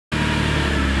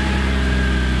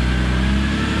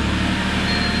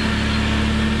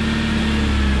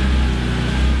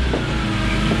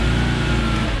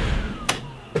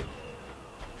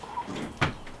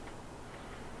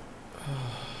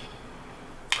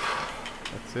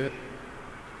That's it.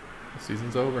 The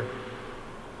season's over.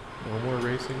 No more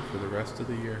racing for the rest of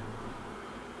the year.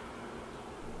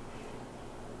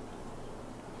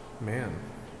 Man,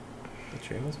 the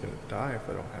channel's gonna die if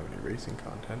I don't have any racing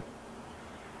content.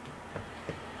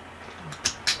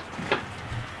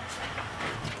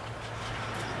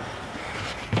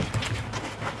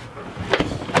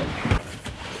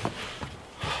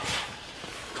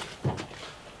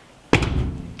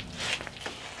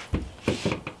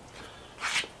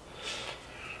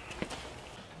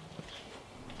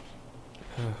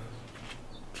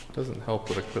 Doesn't help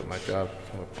that I quit my job to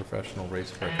become a professional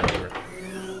race car driver.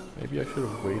 Maybe I should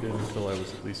have waited until I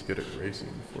was at least good at racing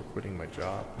before quitting my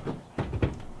job.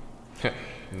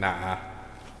 Nah.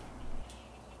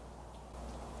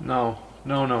 No.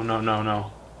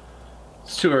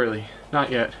 It's too early.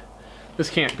 Not yet.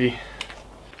 This can't be.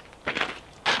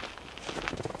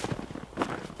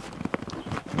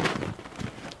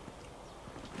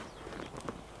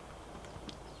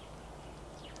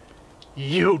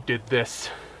 You did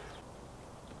this.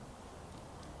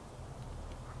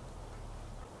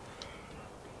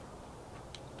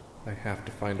 I have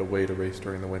to find a way to race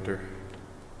during the winter.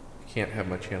 I can't have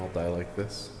my channel die like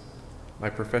this. My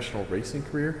professional racing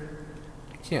career?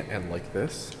 It can't end like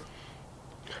this.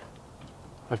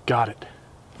 I've got it.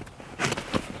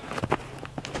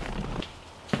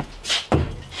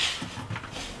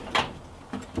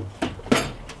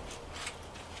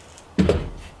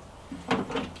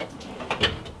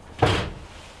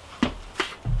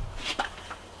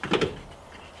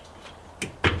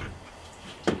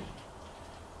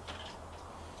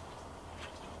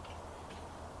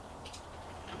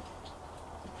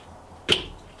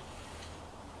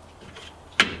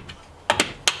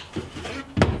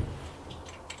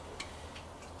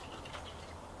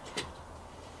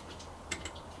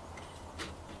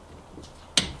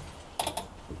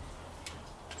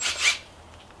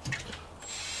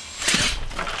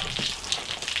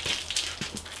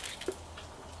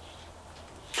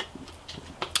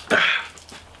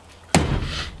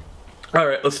 All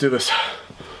right, let's do this.